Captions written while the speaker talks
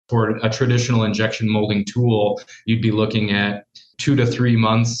For a traditional injection molding tool, you'd be looking at 2 to 3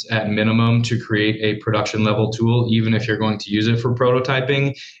 months at minimum to create a production level tool, even if you're going to use it for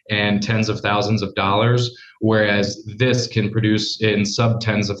prototyping, and tens of thousands of dollars. Whereas this can produce in sub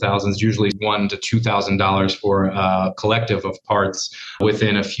tens of thousands, usually $1,000 to $2,000 for a collective of parts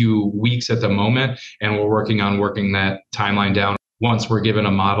within a few weeks at the moment. And we're working on working that timeline down. Once we're given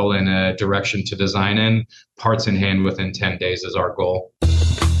a model and a direction to design in, parts in hand within 10 days is our goal.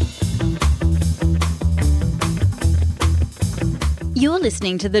 You're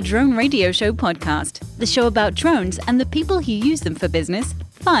listening to the Drone Radio Show podcast, the show about drones and the people who use them for business,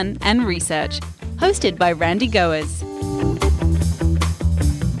 fun, and research. Hosted by Randy Goers.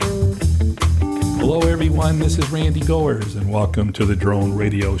 Hello, everyone. This is Randy Goers, and welcome to the Drone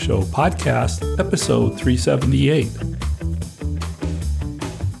Radio Show podcast, episode 378.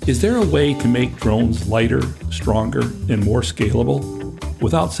 Is there a way to make drones lighter, stronger, and more scalable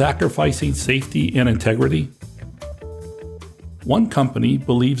without sacrificing safety and integrity? One company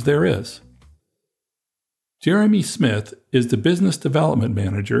believes there is. Jeremy Smith is the Business Development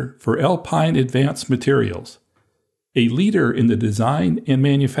Manager for Alpine Advanced Materials, a leader in the design and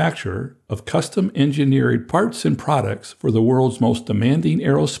manufacture of custom engineered parts and products for the world's most demanding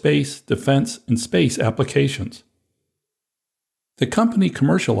aerospace, defense, and space applications. The company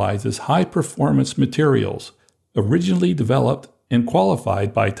commercializes high-performance materials originally developed and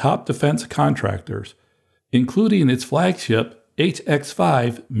qualified by top defense contractors, including its flagship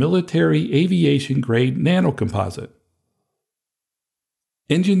HX5 military aviation-grade nanocomposite.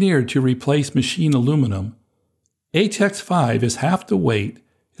 Engineered to replace machine aluminum, HX5 is half the weight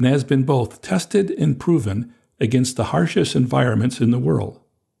and has been both tested and proven against the harshest environments in the world.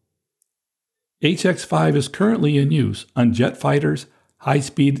 HX5 is currently in use on jet fighters,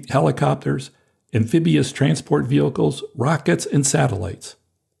 high-speed helicopters, amphibious transport vehicles, rockets, and satellites.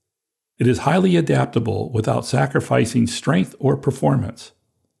 It is highly adaptable without sacrificing strength or performance.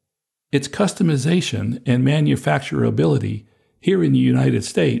 Its customization and manufacturability here in the United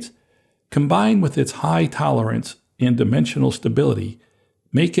States, combined with its high tolerance and dimensional stability,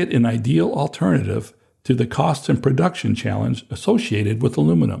 make it an ideal alternative to the cost and production challenge associated with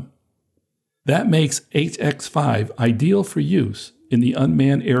aluminum. That makes HX5 ideal for use in the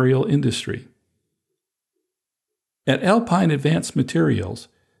unmanned aerial industry. At Alpine Advanced Materials,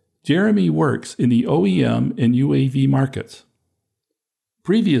 Jeremy works in the OEM and UAV markets.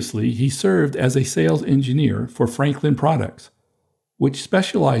 Previously, he served as a sales engineer for Franklin Products, which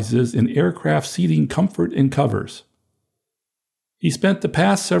specializes in aircraft seating comfort and covers. He spent the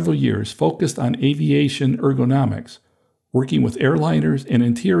past several years focused on aviation ergonomics, working with airliners and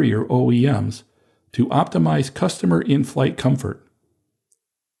interior OEMs to optimize customer in-flight comfort.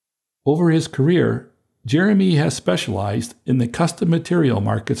 Over his career, Jeremy has specialized in the custom material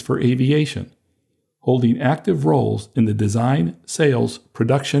markets for aviation, holding active roles in the design, sales,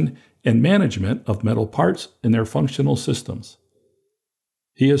 production, and management of metal parts and their functional systems.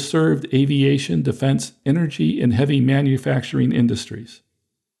 He has served aviation, defense, energy, and heavy manufacturing industries.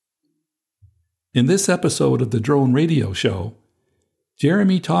 In this episode of the Drone Radio Show,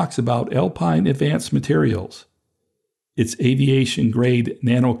 Jeremy talks about Alpine Advanced Materials, its aviation-grade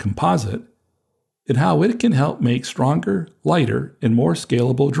nanocomposite, and how it can help make stronger, lighter, and more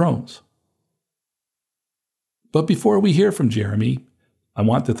scalable drones. But before we hear from Jeremy, I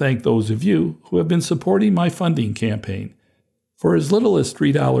want to thank those of you who have been supporting my funding campaign. For as little as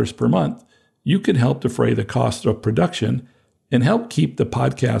 $3 per month, you can help defray the cost of production and help keep the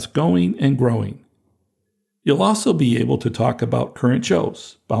podcast going and growing. You'll also be able to talk about current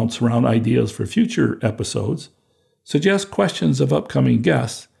shows, bounce around ideas for future episodes, suggest questions of upcoming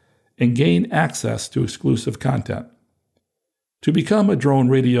guests, and gain access to exclusive content. To become a Drone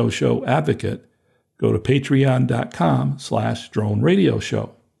Radio Show advocate, go to patreon.com/Drone Radio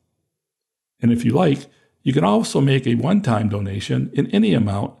Show. And if you like, you can also make a one-time donation in any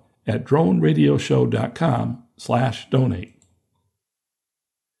amount at droneradioshow.com/donate.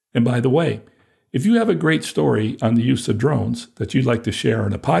 And by the way, if you have a great story on the use of drones that you'd like to share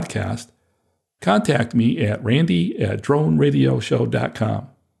in a podcast, contact me at randy@droneradioshow.com.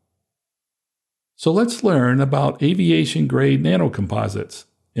 So let's learn about aviation-grade nanocomposites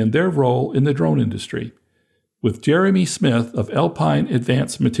and their role in the drone industry with Jeremy Smith of Alpine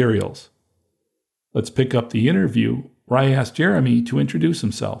Advanced Materials. Let's pick up the interview where I asked Jeremy to introduce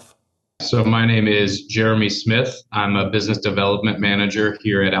himself. So my name is Jeremy Smith. I'm a business development manager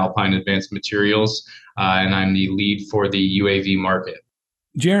here at Alpine Advanced Materials, and I'm the lead for the UAV market.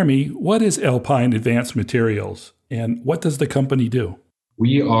 Jeremy, what is Alpine Advanced Materials, and what does the company do?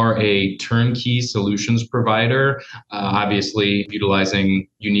 We are a turnkey solutions provider, obviously utilizing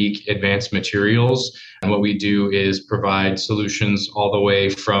unique advanced materials. And what we do is provide solutions all the way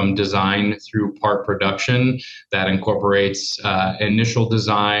from design through part production. That incorporates initial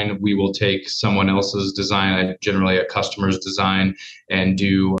design. We will take someone else's design, generally a customer's design, and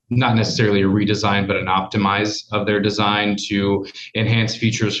do not necessarily a redesign, but an optimize of their design to enhance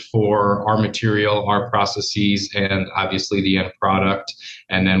features for our material, our processes, and obviously the end product.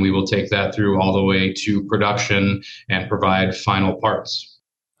 And then we will take that through all the way to production and provide final parts.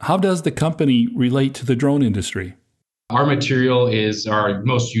 How does the company relate to the drone industry? Our material is our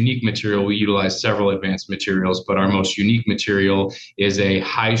most unique material. We utilize several advanced materials, but our most unique material is a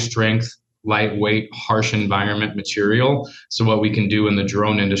high strength, lightweight, harsh environment material. So what we can do in the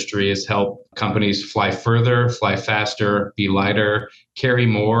drone industry is help companies fly further, fly faster, be lighter, carry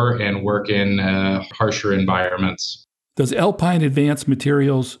more, and work in harsher environments. Does Alpine Advanced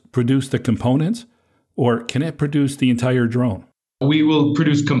Materials produce the components, or can it produce the entire drone? We will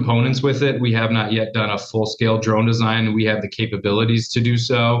produce components with it. We have not yet done a full-scale drone design. We have the capabilities to do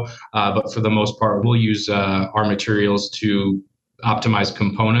so, but for the most part, we'll use our materials to optimize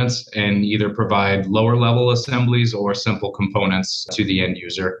components and either provide lower-level assemblies or simple components to the end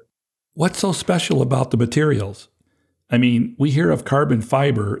user. What's so special about the materials? I mean, we hear of carbon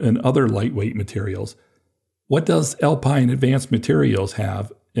fiber and other lightweight materials. What does Alpine Advanced Materials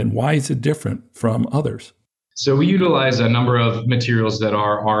have, and why is it different from others? So we utilize a number of materials that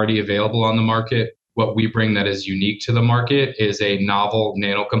are already available on the market. What we bring that is unique to the market is a novel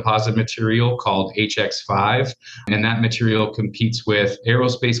nanocomposite material called HX5. And that material competes with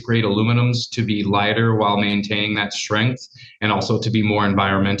aerospace grade aluminums to be lighter while maintaining that strength, and also to be more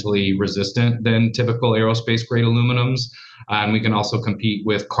environmentally resistant than typical aerospace grade aluminums. And we can also compete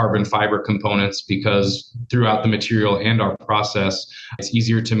with carbon fiber components because throughout the material and our process, it's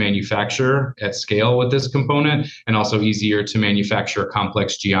easier to manufacture at scale with this component, and also easier to manufacture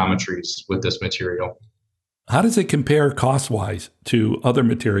complex geometries with this material. How does it compare cost-wise to other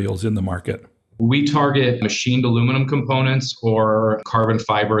materials in the market? We target machined aluminum components or carbon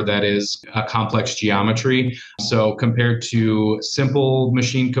fiber that is a complex geometry. So compared to simple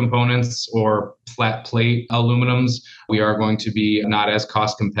machined components or flat plate aluminums, we are going to be not as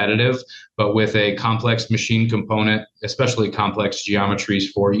cost competitive. But with a complex machine component, especially complex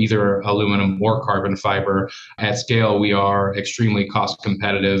geometries for either aluminum or carbon fiber, at scale, we are extremely cost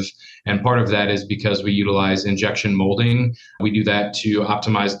competitive. And part of that is because we utilize injection molding. We do that to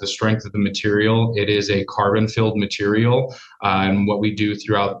optimize the strength of the material. It is a carbon-filled material. And what we do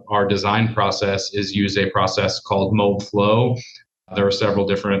throughout our design process is use a process called mold flow. There are several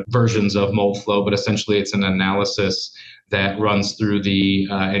different versions of mold flow, but essentially it's an analysis that runs through the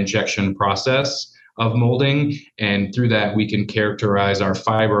injection process of molding. And through that, we can characterize our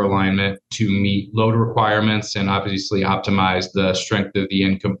fiber alignment to meet load requirements and obviously optimize the strength of the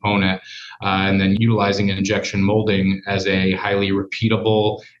end component. And then utilizing injection molding as a highly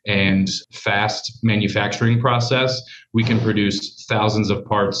repeatable and fast manufacturing process, we can produce thousands of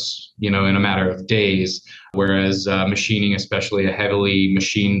parts, in a matter of days. Whereas machining, especially a heavily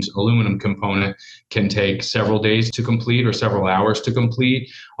machined aluminum component, can take several days to complete or several hours to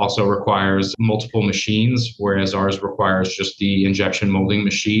complete. Also requires multiple machines, whereas ours requires just the injection molding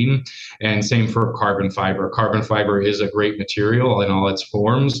machine. And same for carbon fiber. Carbon fiber is a great material in all its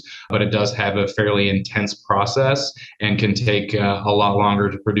forms, but it does have a fairly intense process and can take a lot longer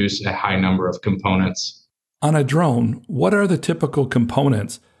to produce a high number of components. On a drone, what are the typical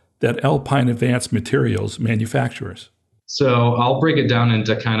components that Alpine Advanced Materials manufactures? So I'll break it down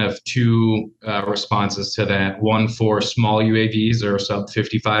into kind of two responses to that. One for small UAVs or sub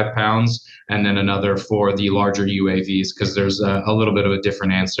 55 pounds, and then another for the larger UAVs, because there's a little bit of a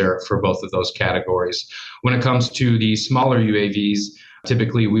different answer for both of those categories. When it comes to the smaller UAVs,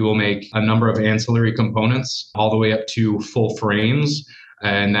 typically we will make a number of ancillary components all the way up to full frames.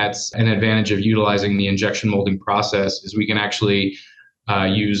 And that's an advantage of utilizing the injection molding process, is we can actually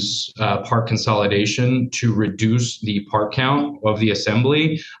use part consolidation to reduce the part count of the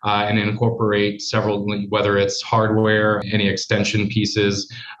assembly and incorporate several, whether it's hardware, any extension pieces,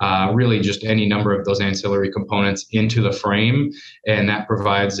 really just any number of those ancillary components into the frame. And that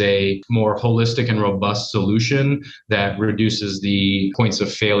provides a more holistic and robust solution that reduces the points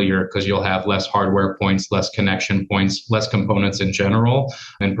of failure, because you'll have less hardware points, less connection points, less components in general,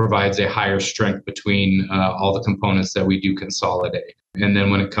 and provides a higher strength between all the components that we do consolidate. And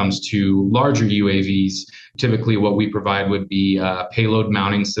then when it comes to larger UAVs, typically what we provide would be payload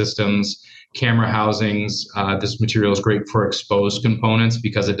mounting systems, camera housings. This material is great for exposed components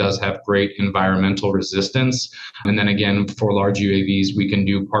because it does have great environmental resistance. And then again, for large UAVs, we can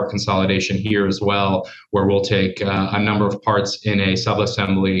do part consolidation here as well, where we'll take a number of parts in a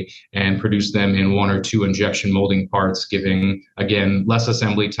subassembly and produce them in one or two injection molding parts, giving, again, less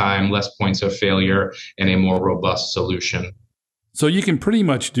assembly time, less points of failure, and a more robust solution. So you can pretty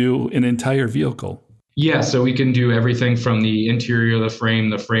much do an entire vehicle. Yeah, so we can do everything from the interior of the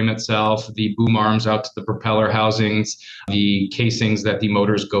frame itself, the boom arms out to the propeller housings, the casings that the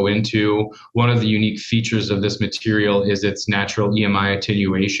motors go into. One of the unique features of this material is its natural EMI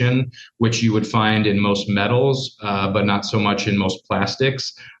attenuation, which you would find in most metals, but not so much in most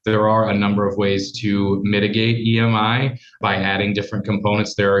plastics. There are a number of ways to mitigate EMI by adding different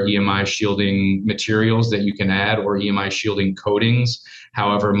components. There are EMI shielding materials that you can add or EMI shielding coatings.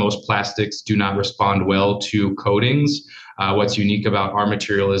 However, most plastics do not respond well to coatings. What's unique about our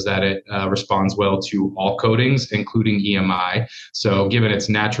material is that it responds well to all coatings, including EMI. So given its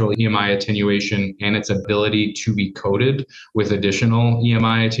natural EMI attenuation and its ability to be coated with additional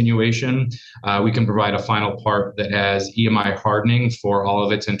EMI attenuation, we can provide a final part that has EMI hardening for all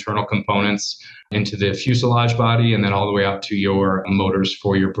of its internal components into the fuselage body and then all the way out to your motors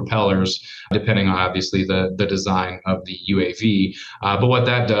for your propellers, depending on obviously the design of the UAV. But what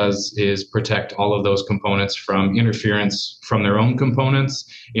that does is protect all of those components from interference from their own components,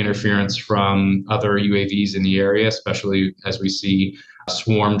 interference from other UAVs in the area, especially as we see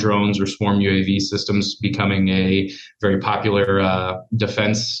swarm drones or swarm UAV systems becoming a very popular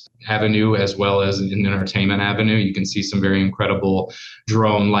defense avenue as well as an entertainment avenue. You can see some very incredible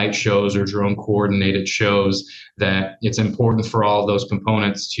drone light shows or drone coordinated shows that it's important for all of those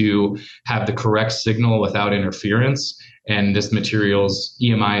components to have the correct signal without interference. And this material's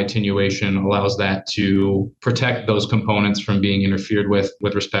EMI attenuation allows that to protect those components from being interfered with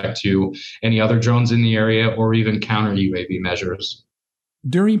respect to any other drones in the area or even counter UAV measures.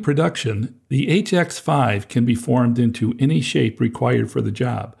 During production, the HX5 can be formed into any shape required for the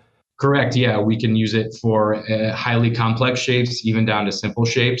job. Correct. Yeah, we can use it for highly complex shapes, even down to simple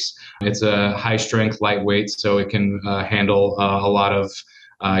shapes. It's a high strength, lightweight, so it can handle a lot of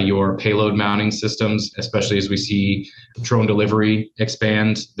your payload mounting systems, especially as we see drone delivery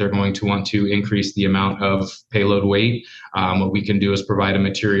expand. They're going to want to increase the amount of payload weight. What we can do is provide a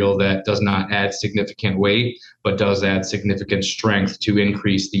material that does not add significant weight, but does add significant strength to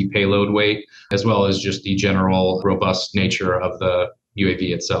increase the payload weight, as well as just the general robust nature of the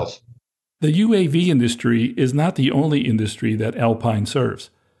UAV itself. The UAV industry is not the only industry that Alpine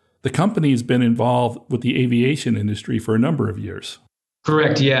serves. The company has been involved with the aviation industry for a number of years.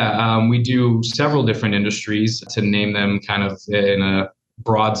 Correct. Yeah. We do several different industries, to name them kind of in a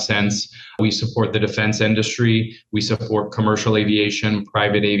broad sense. We support the defense industry. We support commercial aviation,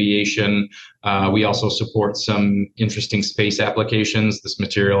 private aviation. We also support some interesting space applications. This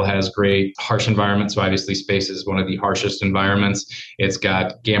material has great harsh environments. So obviously space is one of the harshest environments. It's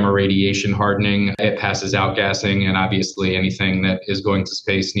got gamma radiation hardening. It passes outgassing, and obviously anything that is going to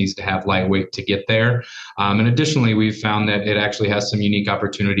space needs to have lightweight to get there. And additionally, we've found that it actually has some unique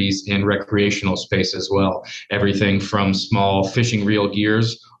opportunities in recreational space as well. Everything from small fishing reel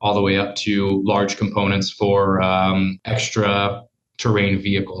gears all the way up to large components for extra terrain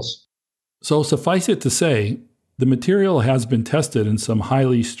vehicles. So suffice it to say, the material has been tested in some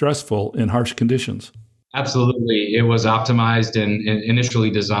highly stressful and harsh conditions. Absolutely. It was optimized and initially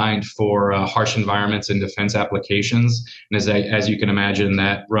designed for harsh environments and defense applications. And as you can imagine,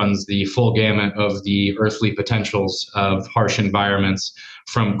 that runs the full gamut of the earthly potentials of harsh environments,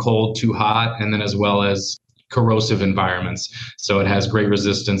 from cold to hot, and then as well as corrosive environments. So it has great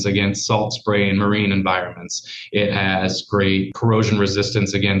resistance against salt spray and marine environments. It has great corrosion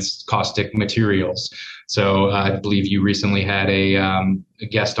resistance against caustic materials. So I believe you recently had a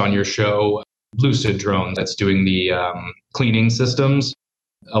guest on your show, Lucid Drone, that's doing the cleaning systems.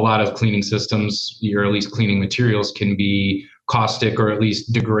 A lot of cleaning systems, or at least cleaning materials, can be caustic or at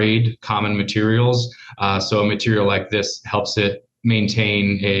least degrade common materials. So a material like this helps it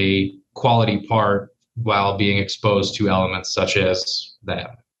maintain a quality part while being exposed to elements such as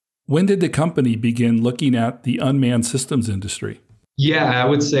that. When did the company begin looking at the unmanned systems industry? Yeah, I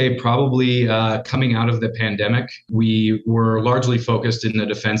would say probably coming out of the pandemic, we were largely focused in the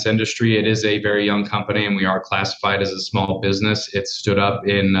defense industry. It is a very young company and we are classified as a small business. It stood up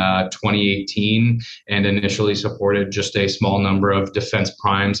in 2018 and initially supported just a small number of defense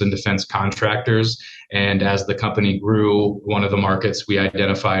primes and defense contractors. And as the company grew, one of the markets we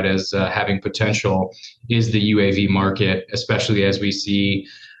identified as having potential is the UAV market, especially as we see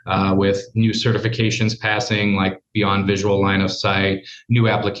with new certifications passing, like beyond visual line of sight, new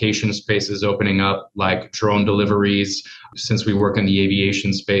application spaces opening up, like drone deliveries. Since we work in the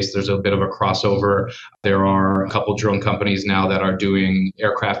aviation space, there's a bit of a crossover. There are a couple drone companies now that are doing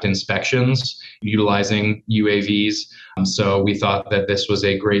aircraft inspections utilizing UAVs. So we thought that this was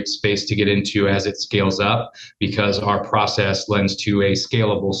a great space to get into as it scales up because our process lends to a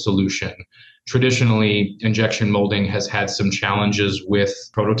scalable solution. Traditionally, injection molding has had some challenges with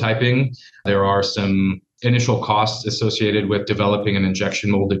prototyping. There are some initial costs associated with developing an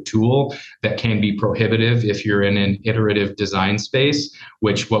injection molded tool that can be prohibitive if you're in an iterative design space,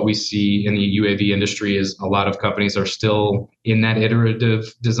 which what we see in the UAV industry is a lot of companies are still in that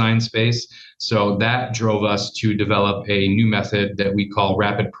iterative design space. So that drove us to develop a new method that we call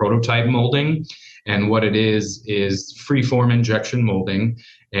rapid prototype molding. And what it is free-form injection molding.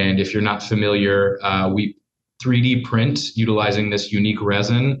 And if you're not familiar, we 3D print utilizing this unique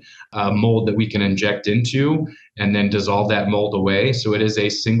resin mold that we can inject into and then dissolve that mold away. So it is a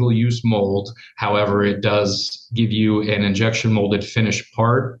single-use mold. However, it does give you an injection molded finished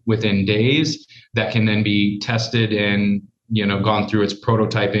part within days that can then be tested and gone through its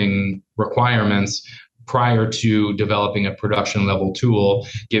prototyping requirements prior to developing a production level tool,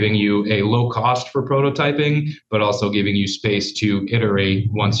 giving you a low cost for prototyping, but also giving you space to iterate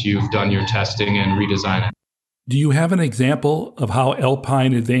once you've done your testing and redesign it. Do you have an example of how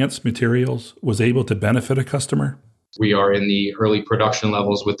Alpine Advanced Materials was able to benefit a customer? We are in the early production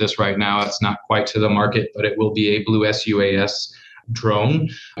levels with this right now. It's not quite to the market, but it will be a Blue SUAS drone.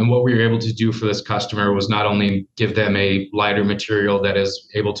 And what we were able to do for this customer was not only give them a lighter material that is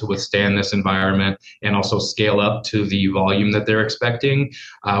able to withstand this environment and also scale up to the volume that they're expecting.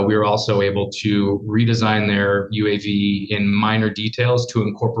 We were also able to redesign their UAV in minor details to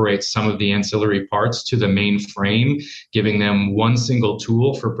incorporate some of the ancillary parts to the main frame, giving them one single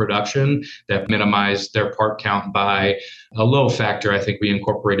tool for production that minimized their part count by a low factor. I think we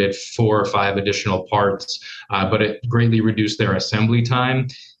incorporated 4 or 5 additional parts, but it greatly reduced their assembly time,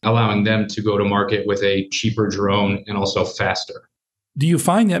 allowing them to go to market with a cheaper drone and also faster. Do you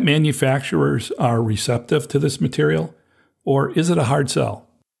find that manufacturers are receptive to this material, or is it a hard sell?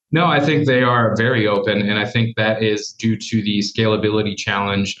 No, I think they are very open, and I think that is due to the scalability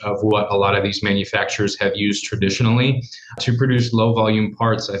challenge of what a lot of these manufacturers have used traditionally. To produce low volume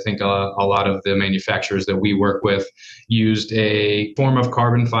parts, I think a lot of the manufacturers that we work with used a form of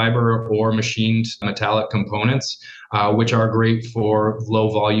carbon fiber or machined metallic components, which are great for low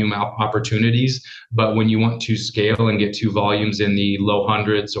volume opportunities. But when you want to scale and get to volumes in the low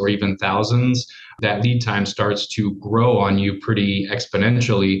hundreds or even thousands, that lead time starts to grow on you pretty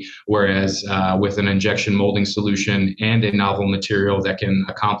exponentially. Whereas with an injection molding solution and a novel material that can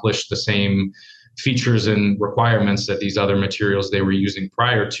accomplish the same features and requirements that these other materials they were using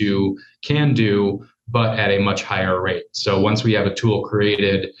prior to can do, but at a much higher rate. So once we have a tool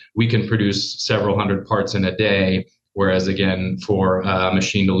created, we can produce several hundred parts in a day. Whereas again, for a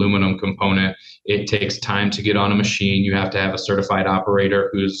machined aluminum component, it takes time to get on a machine. You have to have a certified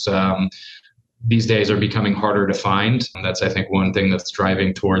operator who's these days are becoming harder to find. And that's, I think, one thing that's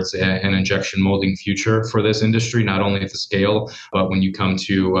driving towards an injection molding future for this industry, not only at the scale, but when you come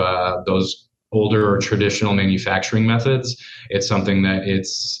to those older or traditional manufacturing methods, it's something that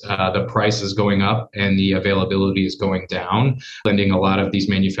the price is going up and the availability is going down, lending a lot of these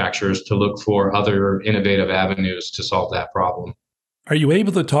manufacturers to look for other innovative avenues to solve that problem. Are you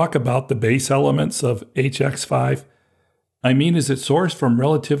able to talk about the base elements of HX5? I mean, is it sourced from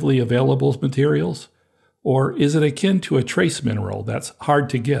relatively available materials, or is it akin to a trace mineral that's hard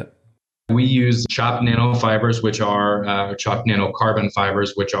to get? We use chopped nanofibers, which are chopped nanocarbon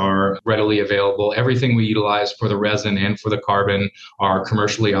fibers, which are readily available. Everything we utilize for the resin and for the carbon are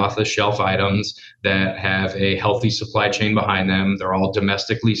commercially off-the-shelf items that have a healthy supply chain behind them. They're all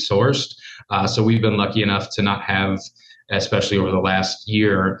domestically sourced. So we've been lucky enough to not have, especially over the last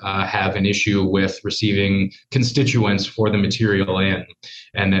year, have an issue with receiving constituents for the material in.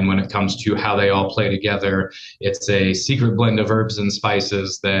 And then when it comes to how they all play together, it's a secret blend of herbs and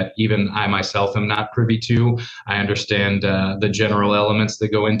spices that even I myself am not privy to. I understand the general elements that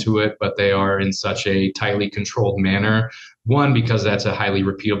go into it, but they are in such a tightly controlled manner One, because that's a highly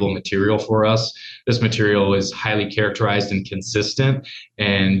repeatable material for us. This material is highly characterized and consistent.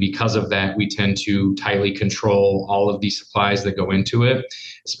 And because of that, we tend to tightly control all of the supplies that go into it,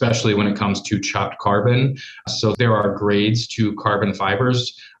 especially when it comes to chopped carbon. So there are grades to carbon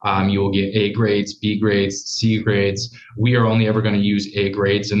fibers. You will get A grades, B grades, C grades. We are only ever going to use A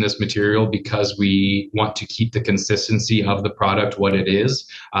grades in this material because we want to keep the consistency of the product what it is.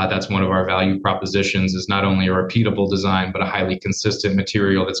 That's one of our value propositions, is not only a repeatable design, but a highly consistent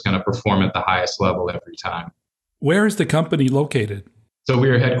material that's going to perform at the highest level every time. Where is the company located? So we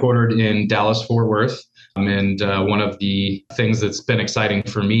are headquartered in Dallas, Fort Worth. And one of the things that's been exciting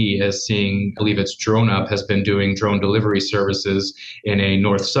for me is seeing, I believe it's Drone Up has been doing drone delivery services in a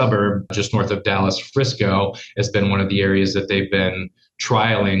north suburb, just north of Dallas. Frisco has been one of the areas that they've been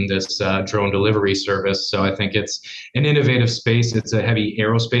trialing this drone delivery service. So I think it's an innovative space. It's a heavy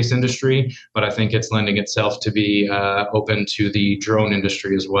aerospace industry, but I think it's lending itself to be open to the drone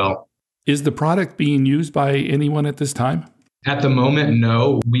industry as well. Is the product being used by anyone at this time? At the moment,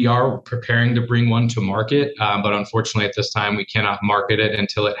 no. We are preparing to bring one to market, but unfortunately at this time we cannot market it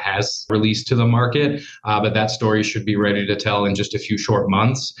until it has released to the market. But that story should be ready to tell in just a few short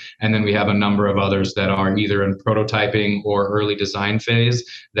months. And then we have a number of others that are either in prototyping or early design phase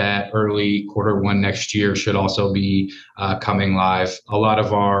that early Q1 next year should also be coming live. A lot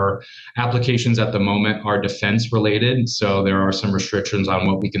of our applications at the moment are defense related, so there are some restrictions on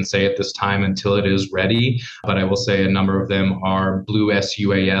what we can say at this time until it is ready. But I will say a number of them are blue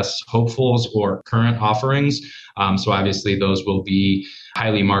SUAS hopefuls or current offerings. So obviously those will be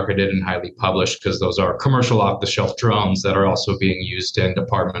highly marketed and highly published because those are commercial off-the-shelf drones that are also being used in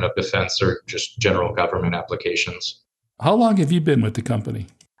Department of Defense or just general government applications. How long have you been with the company?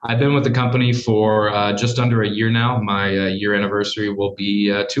 I've been with the company for just under a year now. My year anniversary will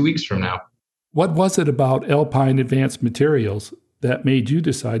be 2 weeks from now. What was it about Alpine Advanced Materials that made you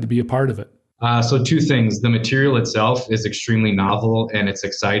decide to be a part of it? So two things. The material itself is extremely novel and it's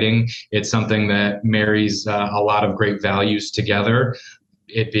exciting. It's something that marries a lot of great values together.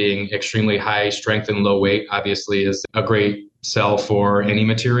 It being extremely high strength and low weight obviously is a great sell for any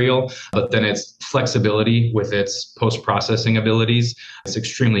material, but then its flexibility with its post-processing abilities. It's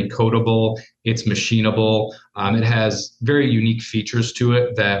extremely coatable, it's machinable. It has very unique features to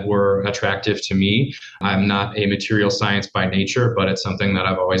it that were attractive to me. I'm not a material science by nature, but it's something that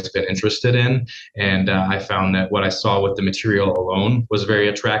I've always been interested in. And I found that what I saw with the material alone was very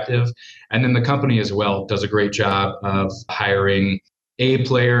attractive. And then the company as well does a great job of hiring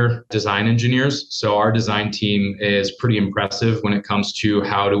A-player design engineers. So our design team is pretty impressive when it comes to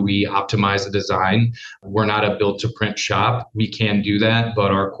how do we optimize the design. We're not a build-to-print shop. We can do that,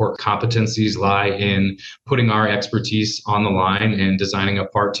 but our core competencies lie in putting our expertise on the line and designing a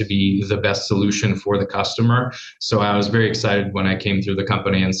part to be the best solution for the customer. So I was very excited when I came through the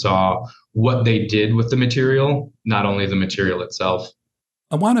company and saw what they did with the material, not only the material itself.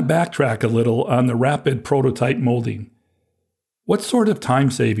 I want to backtrack a little on the rapid prototype molding. What sort of time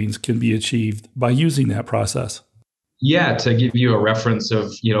savings can be achieved by using that process? Yeah, to give you a reference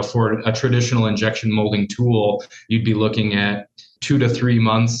of, for a traditional injection molding tool, you'd be looking at 2 to 3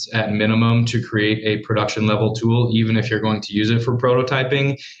 months at minimum to create a production level tool, even if you're going to use it for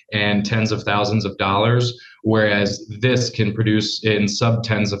prototyping, and tens of thousands of dollars. Whereas this can produce in sub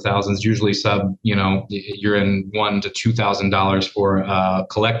tens of thousands, usually you're in $1,000 to $2,000 for a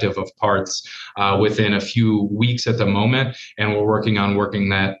collective of parts within a few weeks at the moment. And we're working on working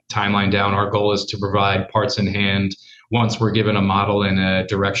that timeline down. Our goal is to provide parts in hand once we're given a model and a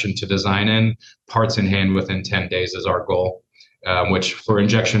direction to design in. Parts in hand within 10 days is our goal, which for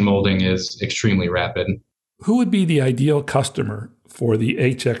injection molding is extremely rapid. Who would be the ideal customer for the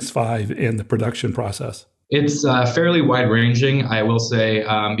HX5 and the production process? It's fairly wide-ranging, I will say,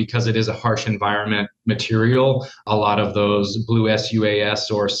 because it is a harsh environment material. A lot of those blue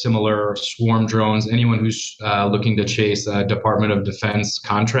SUAS or similar swarm drones, anyone who's looking to chase a Department of Defense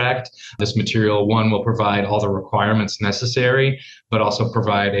contract, this material, one, will provide all the requirements necessary, but also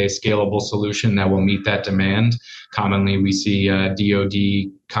provide a scalable solution that will meet that demand. Commonly, we see DoD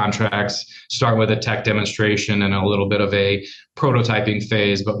contracts start with a tech demonstration and a little bit of a prototyping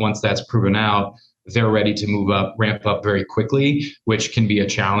phase, but once that's proven out, they're ready to ramp up very quickly, which can be a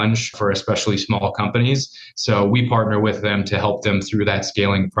challenge for especially small companies. So we partner with them to help them through that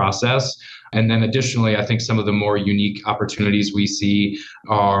scaling process. And then additionally, I think some of the more unique opportunities we see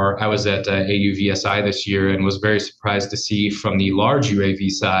are, I was at AUVSI this year and was very surprised to see from the large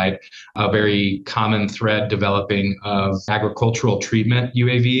UAV side, a very common thread developing of agricultural treatment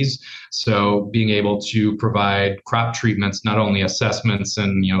UAVs. So being able to provide crop treatments, not only assessments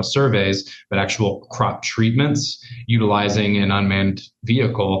and surveys, but actual crop treatments utilizing an unmanned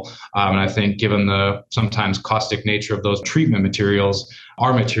vehicle. And I think given the sometimes caustic nature of those treatment materials,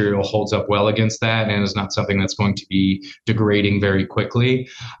 our material holds up well against that and is not something that's going to be degrading very quickly.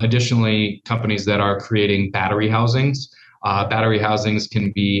 Additionally, companies that are creating battery housings. Battery housings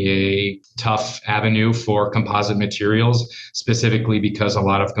can be a tough avenue for composite materials, specifically because a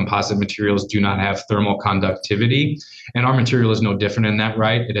lot of composite materials do not have thermal conductivity. And our material is no different in that,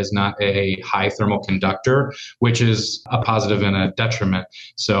 right? It is not a high thermal conductor, which is a positive and a detriment.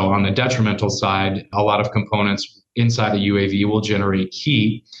 So on the detrimental side, a lot of components inside a UAV will generate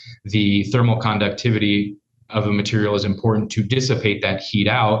heat. The thermal conductivity of a material is important to dissipate that heat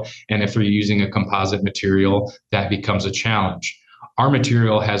out. And if you're using a composite material, that becomes a challenge. Our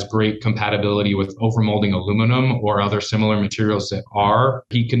material has great compatibility with overmolding aluminum or other similar materials that are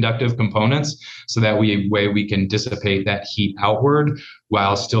heat conductive components, so that way we can dissipate that heat outward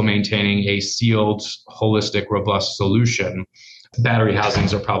while still maintaining a sealed, holistic, robust solution. Battery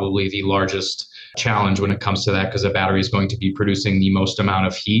housings are probably the largest challenge when it comes to that, because a battery is going to be producing the most amount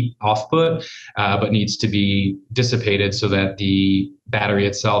of heat output, but needs to be dissipated so that the battery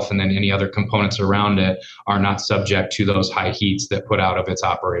itself and then any other components around it are not subject to those high heats that put out of its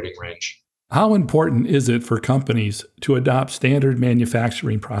operating range. How important is it for companies to adopt standard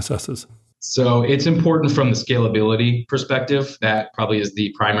manufacturing processes? So it's important from the scalability perspective. That probably is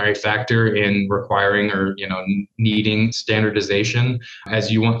the primary factor in requiring or needing standardization.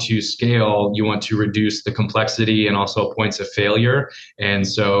 As you want to scale, you want to reduce the complexity and also points of failure. And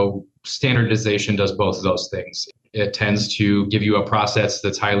so standardization does both of those things. It tends to give you a process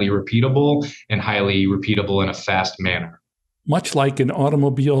that's highly repeatable and highly repeatable in a fast manner. Much like an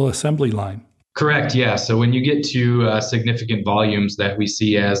automobile assembly line. Correct. Yeah. So when you get to significant volumes that we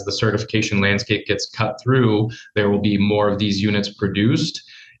see as the certification landscape gets cut through, there will be more of these units produced.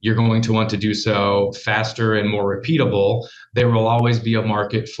 You're going to want to do so faster and more repeatable. There will always be a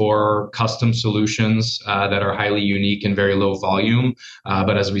market for custom solutions that are highly unique and very low volume.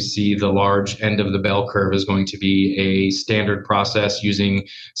 But as we see, the large end of the bell curve is going to be a standard process using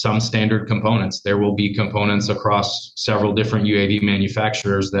some standard components. There will be components across several different UAV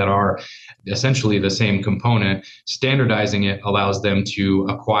manufacturers that are essentially the same component. Standardizing it allows them to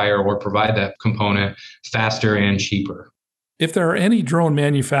acquire or provide that component faster and cheaper. If there are any drone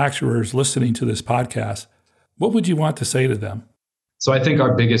manufacturers listening to this podcast, what would you want to say to them? So I think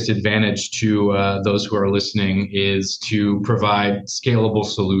our biggest advantage to those who are listening is to provide scalable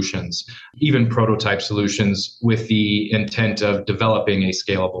solutions, even prototype solutions, with the intent of developing a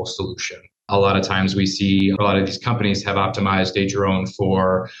scalable solution. A lot of times we see a lot of these companies have optimized a drone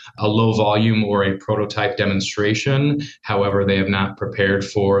for a low volume or a prototype demonstration. However, they have not prepared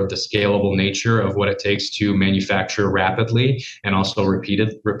for the scalable nature of what it takes to manufacture rapidly and also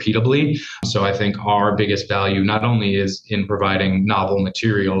repeatably. So I think our biggest value not only is in providing novel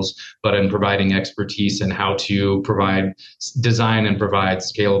materials, but in providing expertise in how to design and provide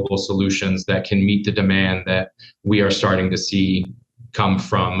scalable solutions that can meet the demand that we are starting to see come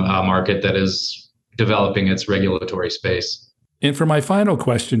from a market that is developing its regulatory space. And for my final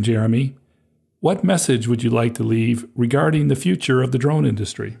question, Jeremy, what message would you like to leave regarding the future of the drone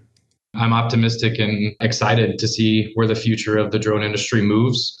industry? I'm optimistic and excited to see where the future of the drone industry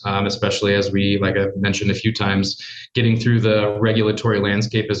moves, especially as we, like I've mentioned a few times, getting through the regulatory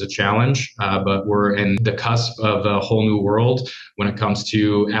landscape is a challenge, but we're in the cusp of a whole new world when it comes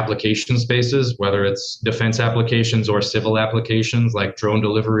to application spaces, whether it's defense applications or civil applications like drone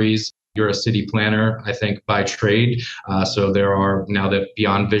deliveries. You're a city planner, I think, by trade. So there are now that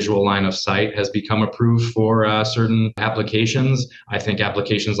beyond visual line of sight has become approved for certain applications. I think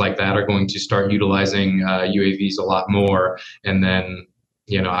applications like that are going to start utilizing UAVs a lot more. And then,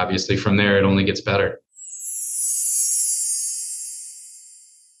 obviously from there, it only gets better.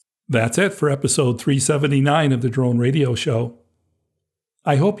 That's it for episode 379 of the Drone Radio Show.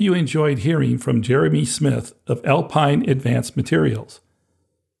 I hope you enjoyed hearing from Jeremy Smith of Alpine Advanced Materials.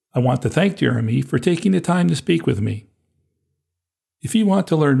 I want to thank Jeremy for taking the time to speak with me. If you want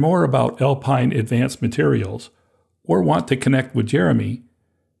to learn more about Alpine Advanced Materials or want to connect with Jeremy,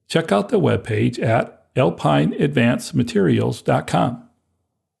 check out the webpage at alpineadvancedmaterials.com.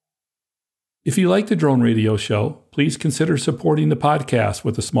 If you like the Drone Radio Show, please consider supporting the podcast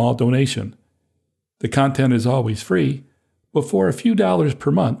with a small donation. The content is always free, but for a few dollars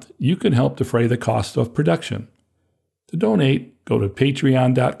per month, you can help defray the cost of production. To donate, go to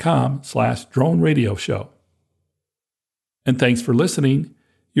patreon.com/Drone Radio Show. And thanks for listening.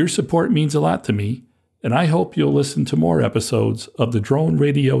 Your support means a lot to me, and I hope you'll listen to more episodes of the Drone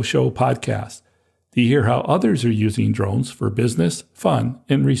Radio Show podcast to hear how others are using drones for business, fun,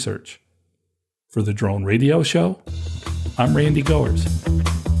 and research. For the Drone Radio Show, I'm Randy Goers.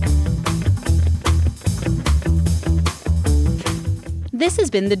 This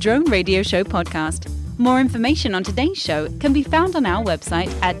has been the Drone Radio Show podcast. More information on today's show can be found on our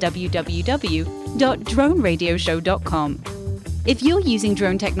website at www.droneradioshow.com. If you're using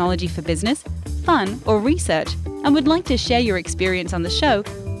drone technology for business, fun, or research and would like to share your experience on the show,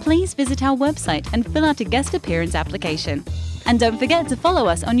 please visit our website and fill out a guest appearance application. And don't forget to follow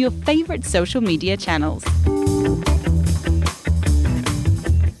us on your favorite social media channels.